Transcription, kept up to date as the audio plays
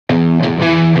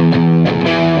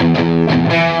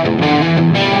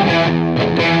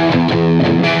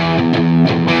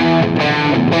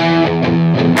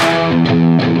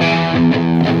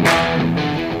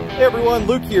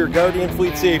Guardian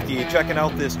Fleet Safety, checking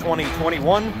out this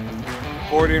 2021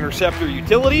 Ford Interceptor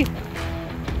utility.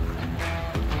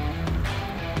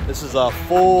 This is a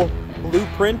full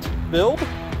blueprint build.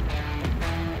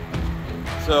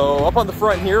 So up on the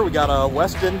front here, we got a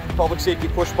Weston public safety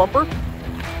push bumper.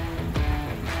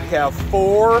 We have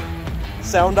 4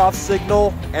 sound off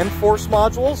signal N-Force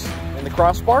modules in the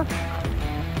crossbar.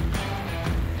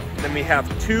 Then we have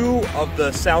 2 of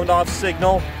the sound off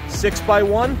signal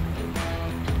 6x1.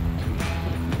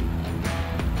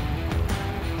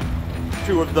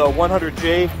 2 of the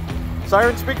 100J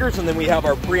siren speakers, and then we have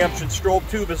our preemption strobe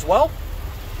tube as well.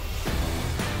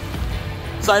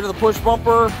 Side of the push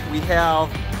bumper, we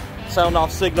have sound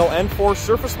off signal N-Force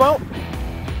surface mount.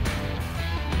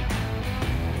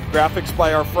 Graphics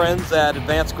by our friends at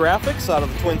Advanced Graphics out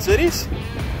of the Twin Cities.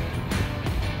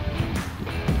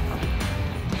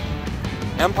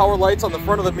 M-Power lights on the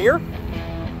front of the mirror.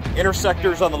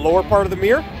 Intersectors on the lower part of the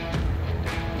mirror.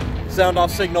 Sound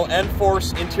off signal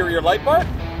N-Force interior light bar.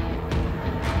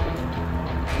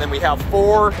 And then we have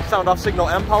 4 sound off signal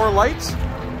M-Power lights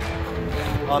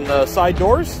on the side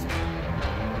doors.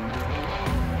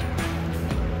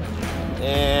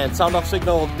 And sound off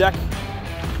signal deck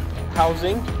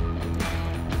housing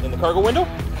in the cargo window.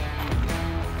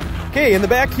 Okay, in the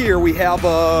back here we have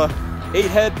a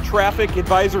 8-head traffic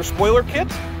advisor spoiler kit.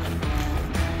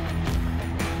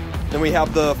 Then we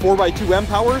have the 4x2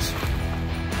 M-Powers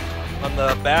on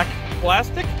the back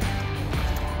plastic,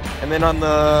 and then on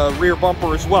the rear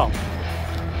bumper as well.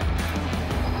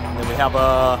 And then we have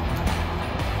a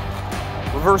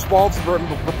reverse bulbs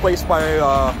replaced by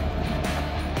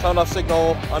sound off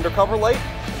signal undercover light,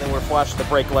 and then we're flashing the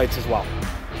brake lights as well.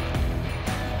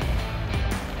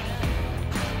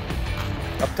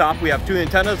 Up top we have 2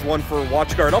 antennas, one for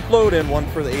WatchGuard upload and one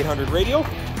for the 800 radio.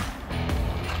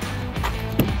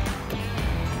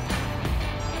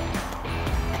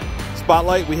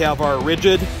 Spotlight, we have our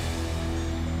rigid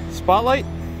spotlight.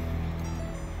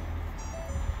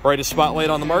 Brightest spotlight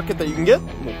on the market that you can get.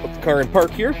 We'll put the car in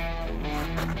park here.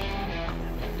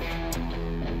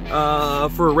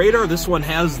 For a radar, this one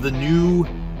has the new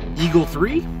Eagle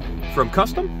 3 from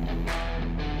Custom.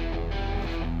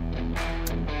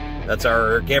 That's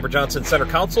our Gamber-Johnson center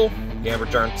console,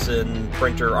 Gamber-Johnson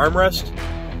printer armrest,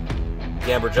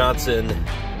 Gamber-Johnson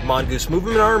Mongoose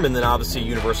movement arm, and then obviously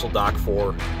universal dock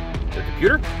for your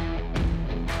computer.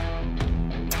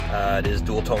 It is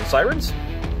dual tone sirens.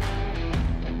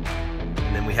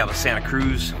 And then we have a Santa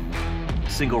Cruz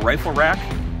single rifle rack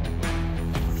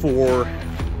for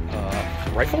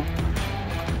rifle.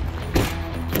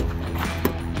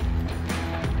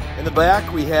 In the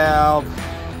back we have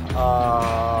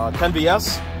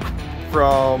 10VS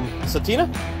from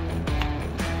Satina.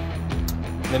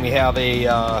 And then we have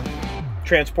a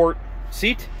transport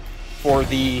seat for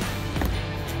the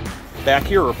back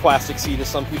here, or plastic seat as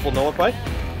some people know it by.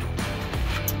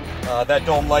 That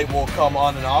dome light will come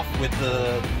on and off with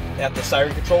at the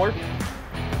siren controller.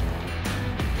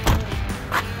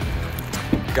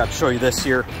 Got to show you this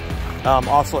here.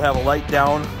 Also have a light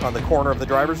down on the corner of the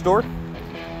driver's door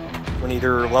when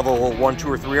either level 1,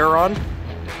 2, or 3 are on,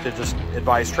 to just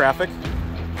advise traffic.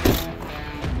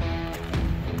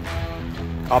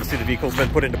 Obviously the vehicle's been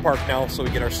put into park now, so we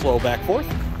get our slow back forth.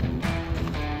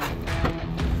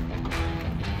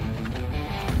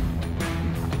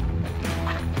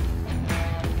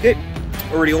 Okay,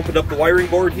 already opened up the wiring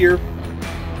board here.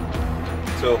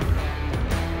 So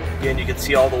again, you can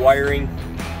see all the wiring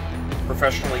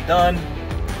professionally done.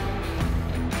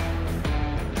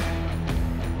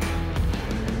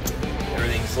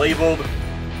 Everything's labeled.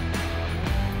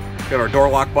 Got our door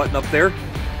lock button up there.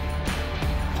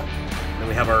 Then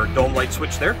we have our dome light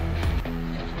switch there.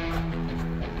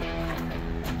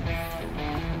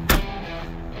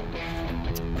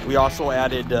 We also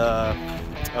added a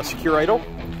secure idle.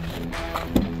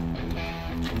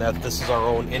 And this is our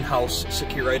own in-house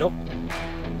secure idle.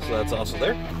 So that's also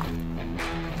there.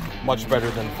 Much better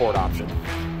than the Ford option.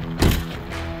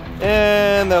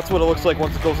 And that's what it looks like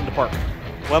once it goes into park.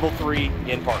 Level 3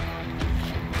 in park.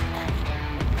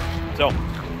 So,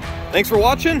 thanks for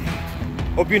watching.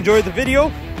 Hope you enjoyed the video.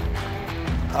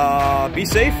 Be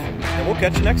safe, and we'll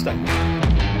catch you next time.